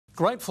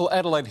Grateful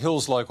Adelaide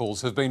Hills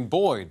locals have been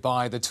buoyed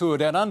by the tour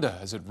down under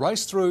as it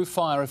raced through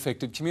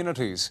fire-affected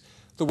communities.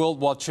 The world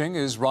watching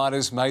as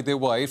riders made their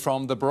way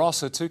from the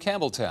Barossa to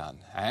Campbelltown,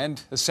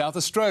 and a South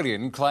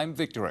Australian claimed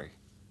victory.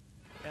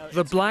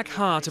 The black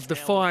heart of the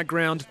fire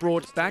ground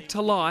brought back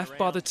to life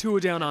by the tour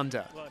down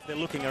under. If they're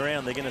looking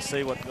around, they're going to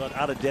see what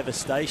utter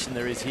devastation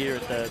there is here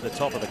at the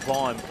top of the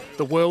climb.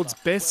 The world's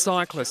best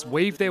cyclists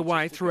weave their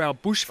way through our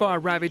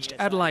bushfire-ravaged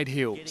Adelaide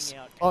Hills.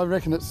 I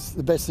reckon it's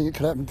the best thing that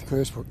could happen to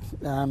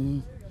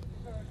Kersbrook.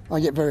 I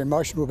get very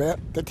emotional about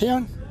the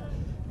town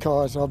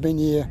because I've been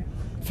here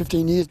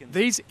 15 years.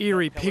 These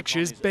eerie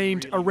pictures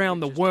beamed around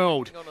the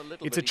world.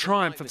 It's a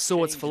triumph of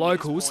sorts for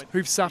locals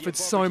who've suffered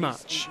so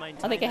much.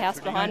 I think a house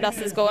behind us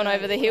has gone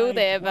over the hill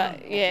there, but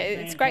yeah,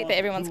 it's great that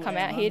everyone's come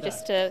out here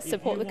just to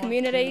support the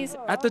communities.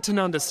 At the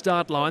Tanunda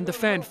start line, the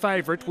fan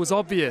favourite was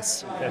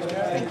obvious.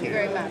 Thank you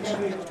very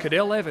much.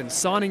 Cadell Evans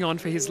signing on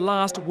for his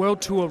last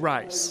World Tour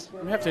race.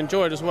 We have to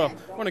enjoy it as well.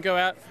 I want to go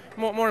out,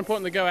 more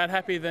important to go out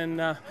happy than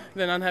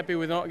unhappy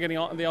with not getting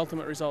the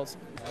ultimate results.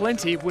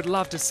 Plenty would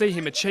love to see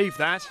him achieve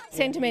that.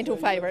 Sentimental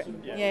favourite.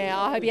 Yeah,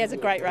 I hope he has a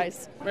great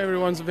race.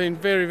 Everyone's been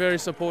very, very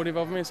supportive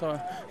of me, so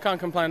I can't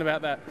complain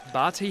about that.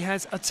 But he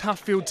has a tough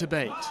field to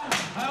beat.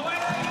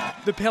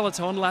 The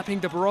peloton lapping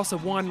the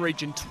Barossa wine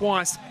region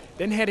twice,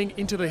 then heading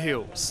into the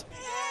hills.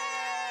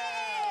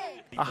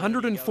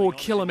 104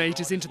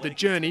 kilometres into the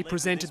journey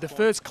presented the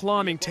first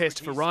climbing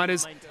test for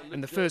riders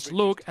and the first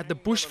look at the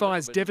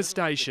bushfire's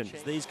devastation.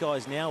 These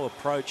guys now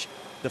approach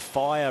the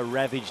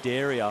fire-ravaged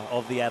area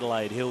of the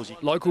Adelaide Hills.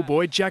 Local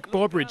boy Jack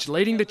Bobridge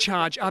leading the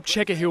charge up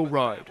Checker Hill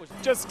Road.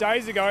 Just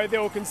days ago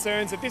there were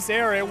concerns that this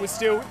area was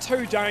still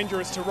too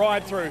dangerous to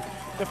ride through.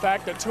 The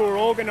fact that tour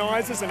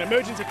organisers and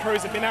emergency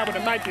crews have been able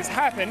to make this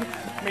happen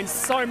means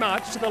so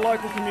much to the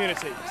local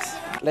communities.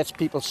 Lets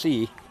people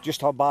see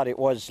just how bad it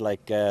was,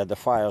 like the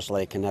fires,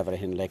 like, and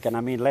everything. Like, and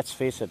I mean, let's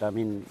face it. I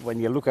mean, when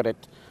you look at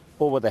it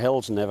over the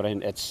hills and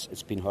everything,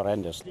 it's been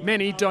horrendous.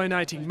 Many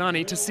donating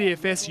money to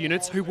CFS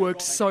units who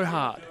worked so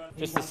hard.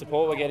 Just the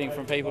support we're getting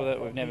from people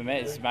that we've never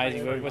met is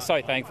amazing. We're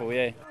so thankful,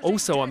 yeah.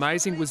 Also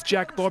amazing was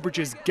Jack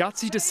Bobridge's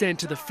gutsy descent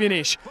to the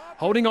finish,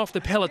 holding off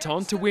the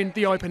peloton to win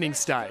the opening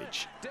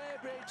stage.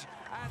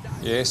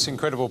 Yes,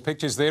 incredible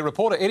pictures there.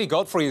 Reporter Eddie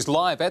Godfrey is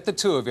live at the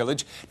tour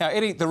village. Now,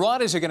 Eddie, the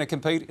riders are going to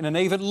compete in an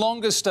even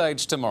longer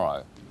stage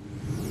tomorrow.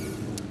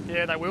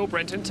 Yeah, they will,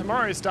 Brenton.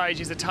 Tomorrow's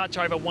stage is a touch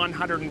over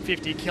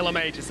 150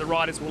 kilometres. The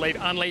riders will leave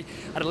Unley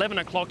at 11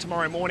 o'clock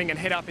tomorrow morning and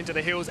head up into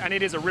the hills, and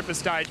it is a ripper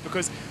stage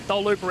because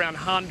they'll loop around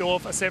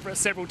Harndorf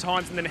several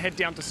times and then head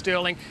down to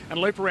Stirling and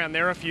loop around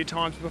there a few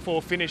times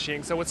before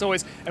finishing. So it's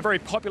always a very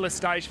popular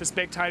stage for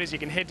spectators. You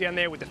can head down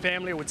there with the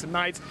family or with some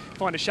mates,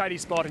 find a shady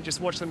spot and just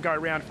watch them go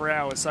around for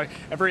hours. So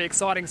a very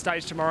exciting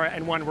stage tomorrow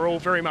and one we're all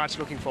very much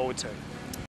looking forward to.